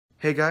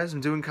Hey guys, I'm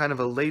doing kind of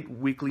a late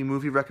weekly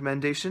movie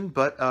recommendation,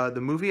 but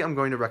the movie I'm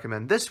going to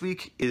recommend this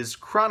week is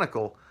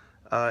Chronicle.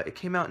 It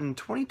came out in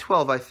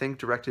 2012, I think,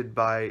 directed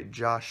by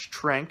Josh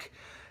Trank,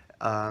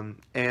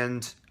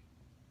 and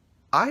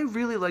I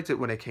really liked it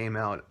when it came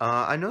out.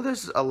 I know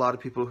there's a lot of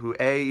people who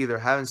A, either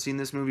haven't seen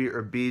this movie,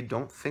 or B,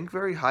 don't think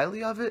very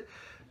highly of it,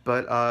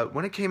 but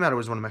when it came out, it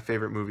was one of my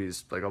favorite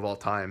movies, like, of all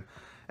time.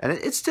 And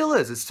it still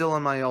is. It's still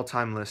on my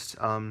all-time list.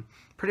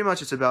 Pretty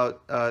much it's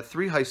about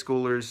three high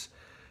schoolers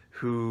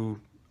who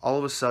all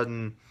of a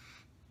sudden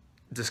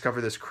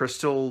discover this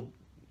crystal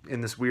in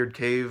this weird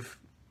cave.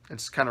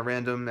 It's kind of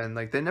random, and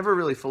like they never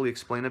really fully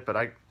explain it, but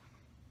I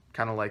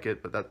kind of like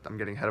it, but that I'm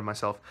getting ahead of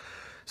myself.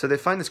 So they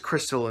find this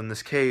crystal in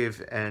this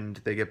cave, and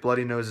they get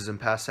bloody noses and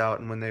pass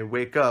out, and when they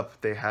wake up,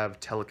 they have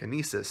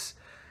telekinesis.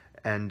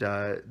 And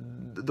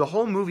the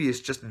whole movie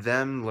is just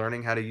them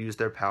learning how to use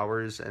their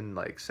powers and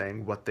like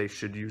saying what they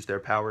should use their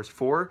powers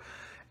for.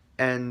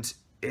 And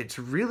it's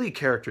really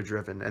character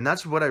driven, and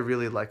that's what I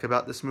really like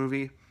about this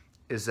movie,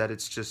 is that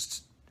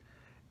it's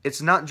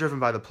not driven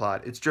by the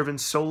plot. It's driven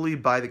solely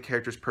by the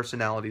characters'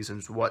 personalities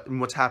and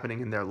what's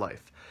happening in their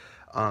life.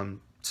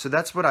 So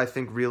that's what I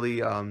think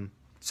really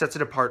sets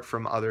it apart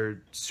from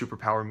other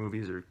superpower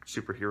movies or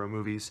superhero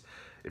movies,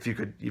 if you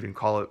could even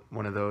call it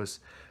one of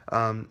those.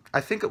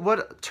 I think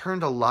what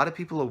turned a lot of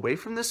people away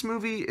from this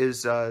movie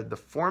is the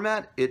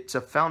format. It's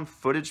a found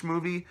footage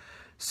movie.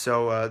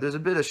 So there's a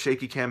bit of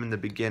shaky cam in the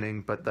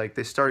beginning, but like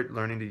they start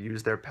learning to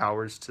use their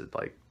powers to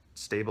like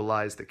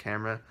stabilize the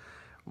camera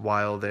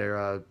while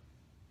they're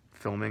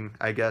filming,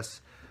 I guess.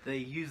 They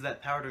use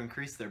that power to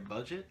increase their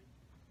budget?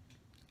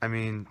 I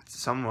mean,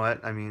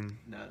 somewhat. I mean...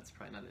 No, that's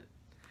probably not it.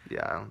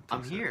 Yeah, I don't think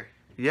I'm so. here.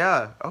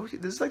 Yeah. Oh,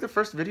 this is like the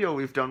first video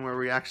we've done where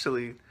we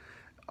actually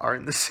are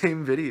in the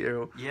same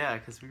video. Yeah,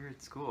 because we were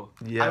at school.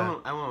 Yeah.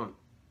 I won't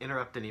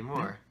interrupt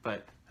anymore,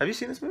 but... Have you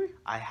seen this movie?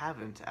 I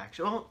haven't,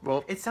 actually.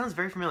 Well, it sounds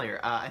very familiar.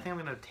 I think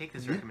I'm going to take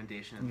this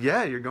recommendation. And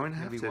yeah, you're going to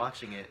have be to.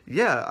 watching it.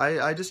 Yeah,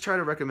 I just try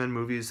to recommend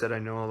movies that I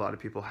know a lot of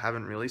people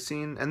haven't really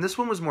seen. And this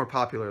one was more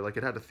popular. Like,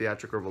 it had a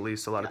theatrical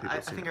release. A lot of people I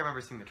think I remember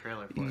seeing the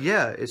trailer for it.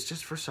 Yeah, it's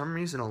just for some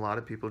reason a lot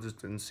of people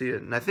just didn't see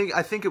it. And I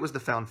think it was the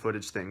found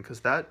footage thing, because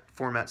that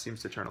format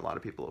seems to turn a lot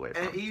of people away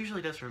from it. It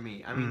usually does for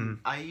me. I mean,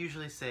 I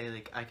usually say,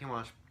 like, I can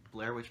watch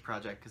Blair Witch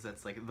Project because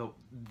that's like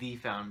the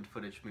found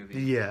footage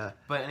movie. Yeah.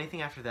 But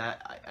anything after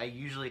that, I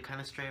usually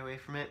kind of stray away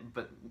from it.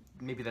 But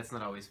maybe that's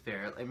not always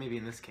fair. Like maybe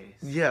in this case.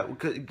 Yeah,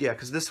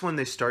 because this one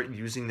they start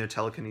using their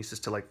telekinesis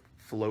to like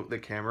float the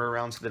camera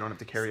around, so they don't have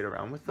to carry it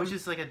around with them. Which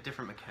is like a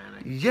different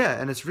mechanic. Yeah,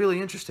 and it's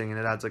really interesting, and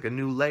it adds like a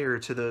new layer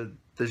to the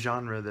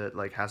genre that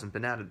like hasn't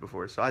been added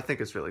before. So I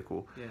think it's really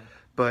cool. Yeah.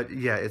 But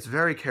yeah, it's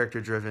very character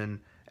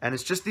driven, and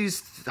it's just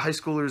these high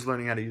schoolers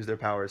learning how to use their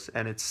powers,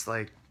 and it's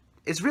like.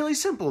 It's really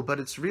simple, but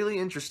it's really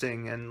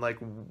interesting, and like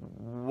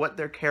what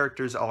their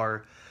characters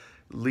are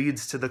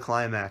leads to the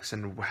climax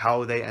and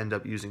how they end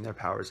up using their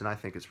powers, and I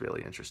think it's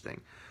really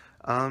interesting.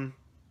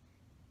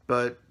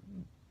 But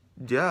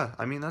yeah,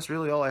 I mean, that's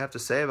really all I have to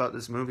say about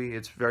this movie.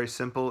 It's very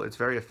simple, it's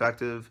very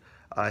effective,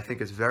 I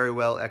think it's very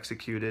well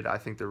executed, I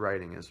think the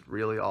writing is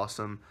really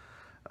awesome.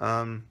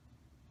 So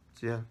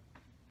yeah,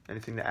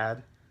 anything to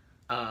add?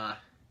 I'm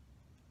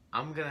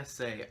gonna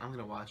say I'm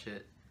gonna watch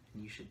it,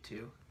 and you should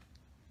too.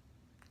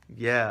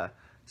 Yeah,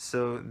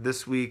 so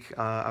this week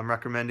I'm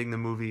recommending the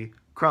movie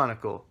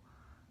Chronicle.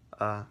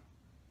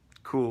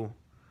 Cool.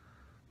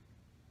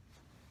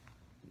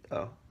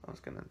 Oh, I was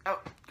gonna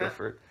go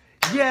for it.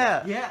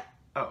 Yeah! Yeah!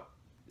 Oh.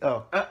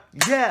 Oh.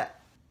 Yeah!